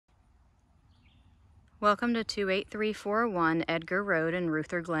Welcome to 28341 Edgar Road in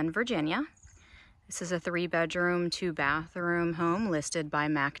Ruther, Glen, Virginia. This is a 3-bedroom, 2-bathroom home listed by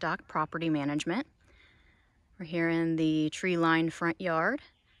MacDoc Property Management. We're here in the tree-lined front yard,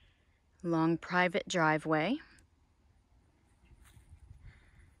 long private driveway.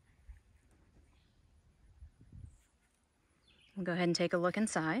 We'll go ahead and take a look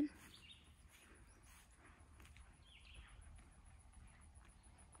inside.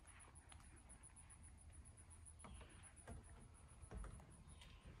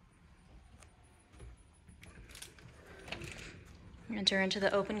 Enter into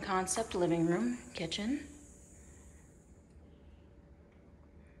the open concept living room, kitchen.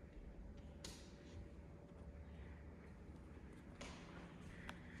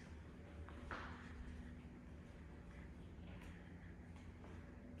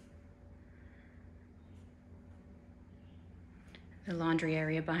 The laundry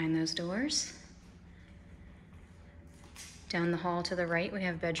area behind those doors. Down the hall to the right, we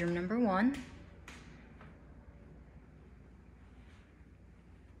have bedroom number 1.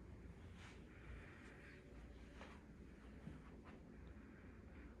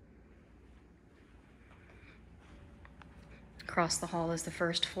 Across the hall is the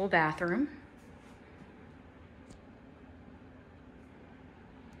first full bathroom.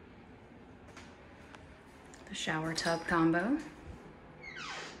 The shower tub combo.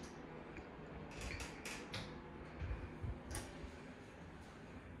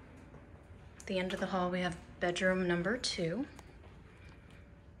 At the end of the hall, we have bedroom number 2.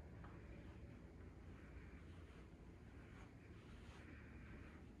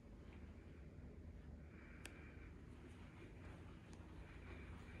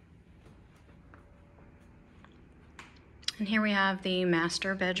 And here we have the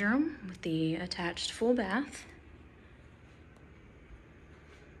master bedroom with the attached full bath.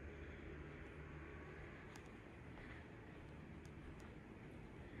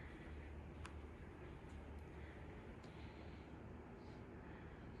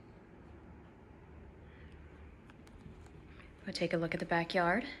 We'll take a look at the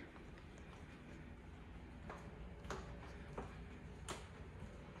backyard.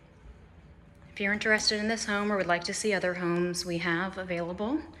 If you're interested in this home or would like to see other homes we have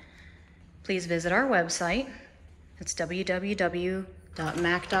available, please visit our website. It's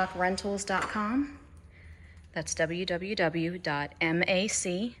www.macdocrentals.com. That's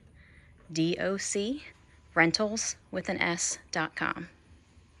www.macdocrentals.com.